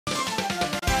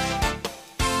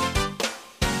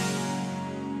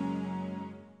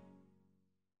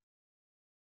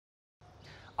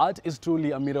Art is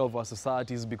truly a mirror of our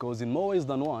societies because in more ways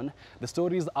than one, the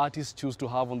stories artists choose to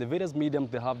have on the various mediums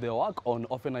they have their work on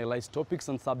often highlights topics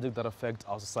and subjects that affect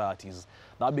our societies.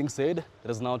 That being said,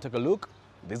 let us now take a look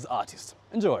at these artists.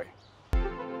 Enjoy!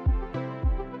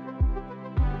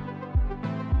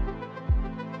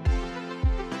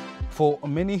 For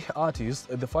many artists,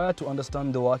 the fire to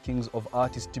understand the workings of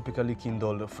art is typically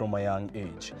kindled from a young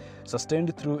age.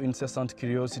 Sustained through incessant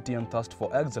curiosity and thirst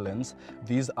for excellence,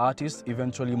 these artists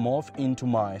eventually morph into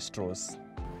maestros.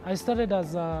 I started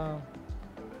as at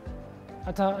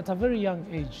a very young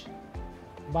age,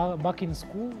 back in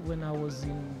school when I was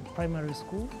in primary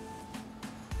school.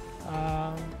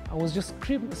 I was just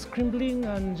scribbling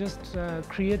and just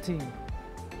creating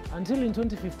until in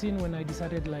 2015 when I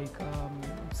decided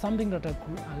something that I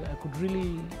could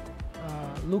really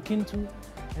look into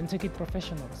and take it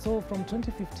professional. So from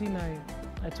 2015 I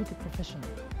took it professional.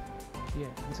 Yeah,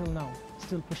 until now,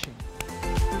 still pushing.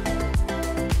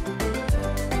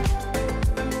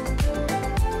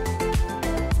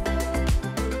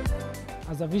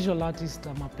 As a visual artist,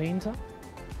 I'm a painter,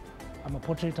 I'm a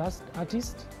portrait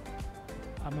artist,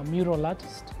 I'm a mural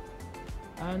artist,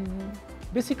 and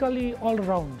basically all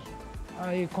around.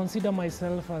 I consider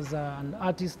myself as an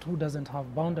artist who doesn't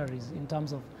have boundaries in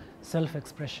terms of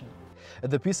self-expression.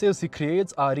 The pieces he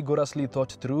creates are rigorously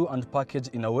thought through and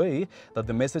packaged in a way that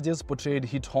the messages portrayed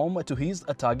hit home to his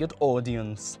target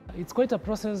audience. It's quite a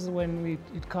process when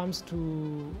it comes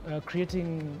to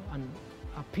creating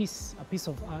a piece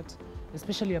of art,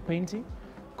 especially a painting,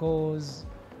 because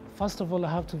first of all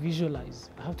I have to visualize.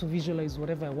 I have to visualize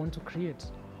whatever I want to create.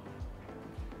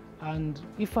 And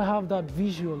if I have that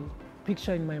visual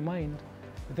picture in my mind,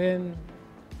 then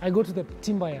I go to the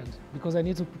timber yard because I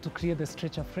need to create the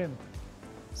stretcher frame.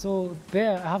 So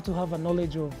there I have to have a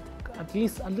knowledge of at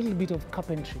least a little bit of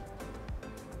carpentry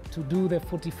to do the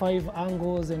 45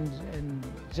 angles and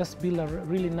just build a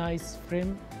really nice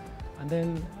frame. And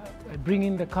then I bring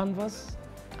in the canvas,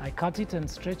 I cut it and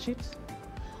stretch it,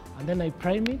 and then I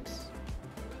prime it,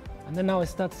 and then now I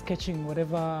start sketching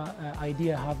whatever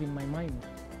idea I have in my mind.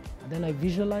 And then I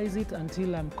visualize it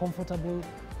until I'm comfortable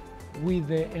with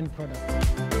the end product.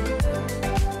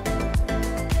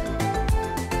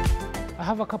 I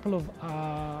have a couple of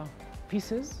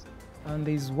pieces, and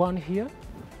there's one here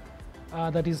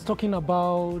that is talking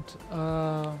about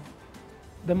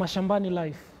the mashambani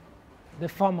life, the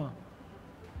farmer,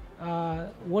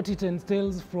 what it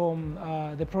entails from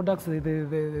the products,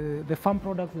 the farm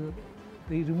products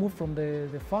they remove from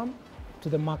the farm to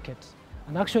the market.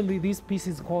 And actually this piece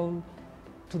is called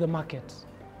To the Market.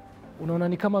 Unaona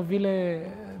ni kama vile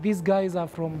these guys are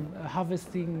from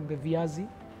harvesting the viazi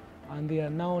and they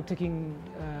are now taking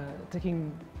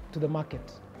to the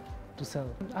market to sell.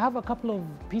 I have a couple of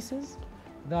pieces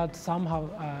that some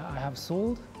I have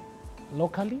sold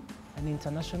locally and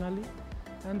internationally.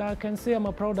 And I can say I'm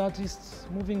a proud artist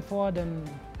moving forward and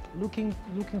looking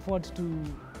forward to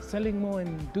selling more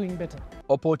and doing better.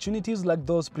 Opportunities like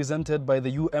those presented by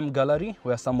the Gallery,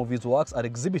 where some of his works are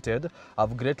exhibited,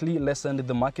 have greatly lessened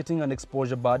the marketing and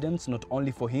exposure burdens not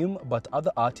only for him but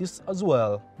other artists as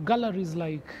well. Galleries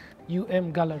like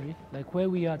Gallery, like where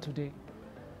we are today,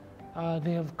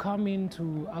 they have come in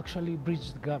to actually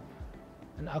bridge the gap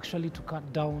and actually to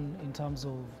cut down in terms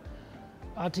of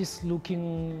artists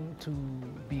looking to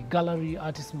be gallery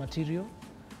artist material.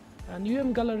 And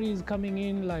Gallery is coming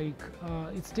in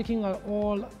it's taking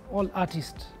all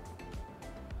artists,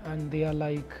 and they are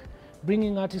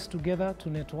bringing artists together to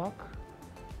network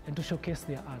and to showcase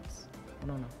their arts.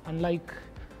 Unlike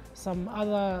some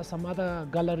other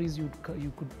galleries, you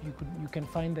can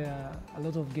find there are a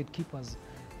lot of gatekeepers.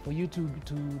 For you to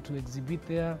exhibit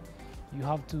there, you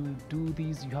have to do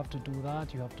this, you have to do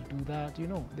that, you have to do that.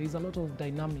 There's a lot of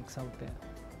dynamics out there.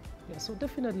 Yeah, so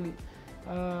definitely.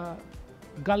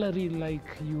 Gallery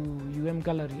like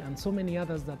Gallery and so many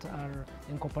others that are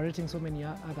incorporating so many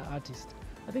other artists.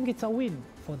 I think it's a win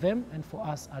for them and for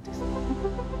us artists.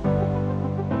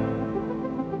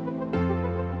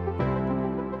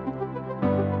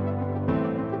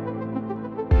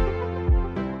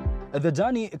 The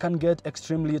journey can get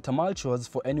extremely tumultuous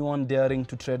for anyone daring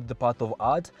to tread the path of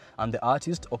art, and the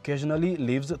artist occasionally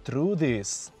lives through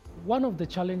this. One of the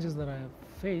challenges that I have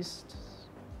faced,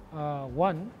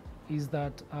 one, is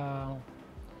that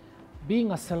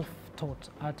being a self-taught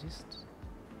artist,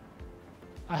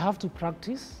 I have to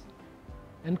practice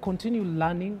and continue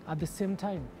learning at the same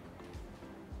time,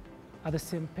 at the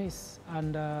same pace.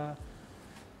 And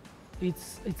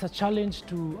it's a challenge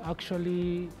to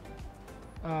actually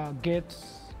get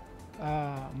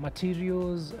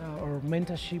materials or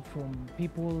mentorship from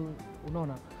people,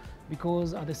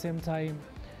 because at the same time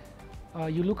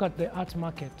you look at the art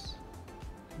market,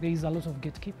 there is a lot of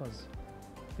gatekeepers.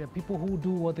 There are people who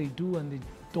do what they do and they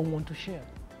don't want to share.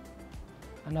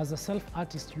 And as a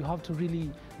self-artist, you have to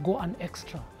really go an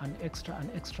extra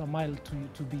mile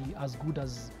to be as good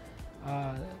as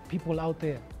people out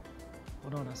there.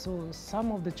 So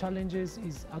some of the challenges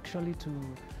is actually to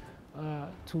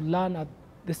learn at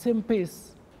the same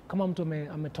pace kama mtu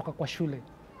ametoka kwa shule,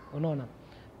 unaona,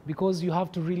 because you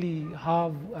have to really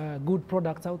have good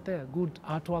products out there, good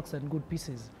artworks and good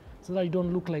pieces, so that you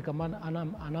don't look like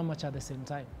an amateur at the same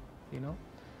time, you know.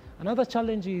 Another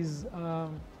challenge is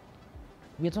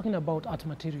we are talking about art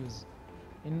materials.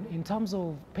 In terms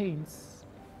of paints,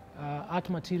 art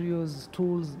materials,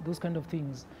 tools, those kind of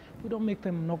things, we don't make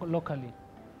them locally.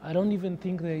 I don't even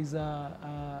think there is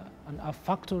a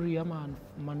factory or a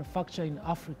manufacturer in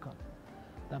Africa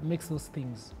that makes those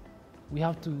things. We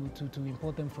have to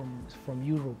import them from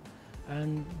Europe.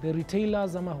 And the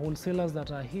retailers and wholesalers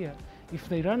that are here, if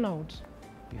they run out,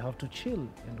 you have to chill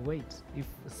and wait. If,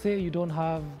 say, you don't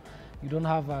have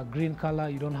a green color,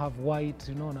 you don't have white,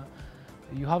 you know,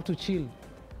 you have to chill.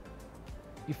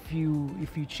 If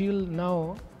you chill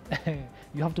now,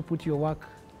 you have to put your work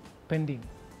pending.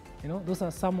 You know, those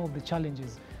are some of the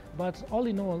challenges. But all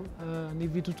in all, ni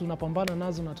vitu tunapambana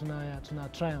nazo na tuna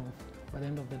triumph by the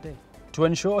end of the day. To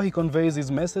ensure he conveys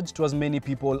his message to as many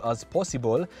people as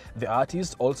possible, the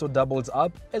artist also doubles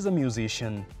up as a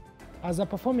musician. As a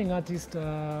performing artist,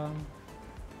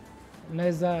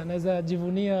 naweza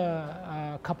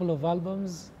jivunia a couple of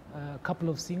albums, a couple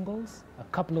of singles, a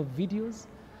couple of videos,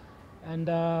 and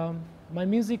my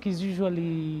music is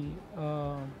usually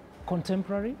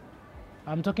contemporary.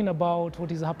 I'm talking about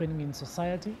what is happening in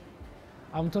society.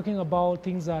 I'm talking about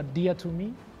things that are dear to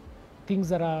me, things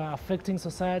that are affecting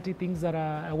society, things that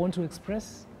I want to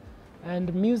express.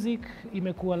 And music,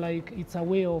 imekuwa like it's a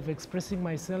way of expressing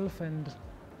myself and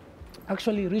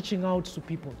actually reaching out to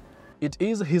people. It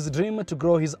is his dream to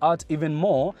grow his art even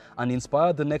more and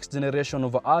inspire the next generation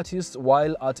of artists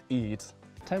while at it.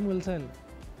 Time will tell.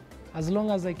 As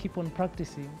long as I keep on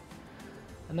practicing,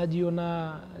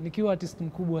 najiona nikiwa artist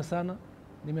mkubwa sana,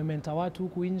 nimementa watu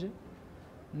huku nje,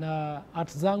 na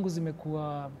art zangu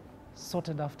zimekuwa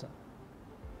sorted after.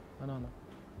 Unaona?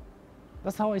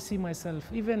 That's how I see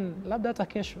myself, even labda hata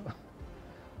kesho.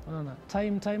 Unaona?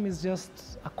 Time is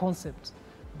just a concept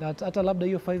that hata labda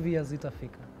hiyo 5 years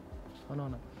itafika.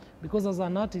 Unaona? Because as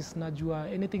an artist, najua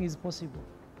anything is possible.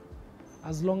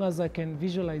 As long as I can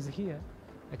visualize here,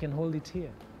 I can hold it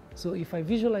here. So if I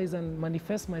visualize and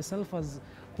manifest myself as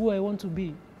who I want to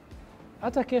be,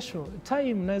 hata kesho,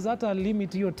 time, naweza hata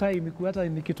limit hiyo time, hata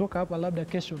nikitoka hapa labda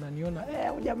kesho na niona,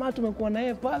 ujamaa tumekuwa na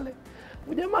yeye pale,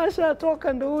 ujamaa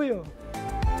ashatoka ndo huyo.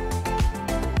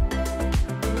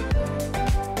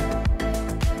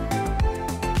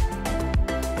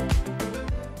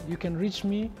 You can reach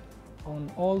me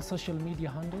on all social media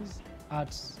handles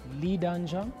at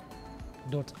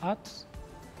lindanjam.art.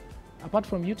 Apart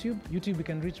from YouTube, you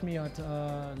can reach me at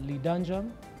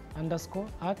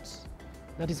Lindanjam_art.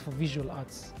 That is for visual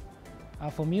arts.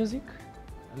 For music,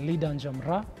 Lindanjam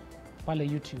Ra, pale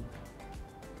YouTube.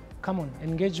 Come on,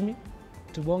 engage me,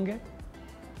 tubonge,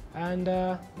 and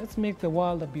let's make the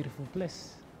world a beautiful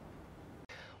place.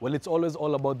 Well, it's always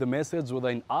all about the message,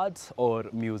 whether in art or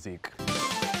music.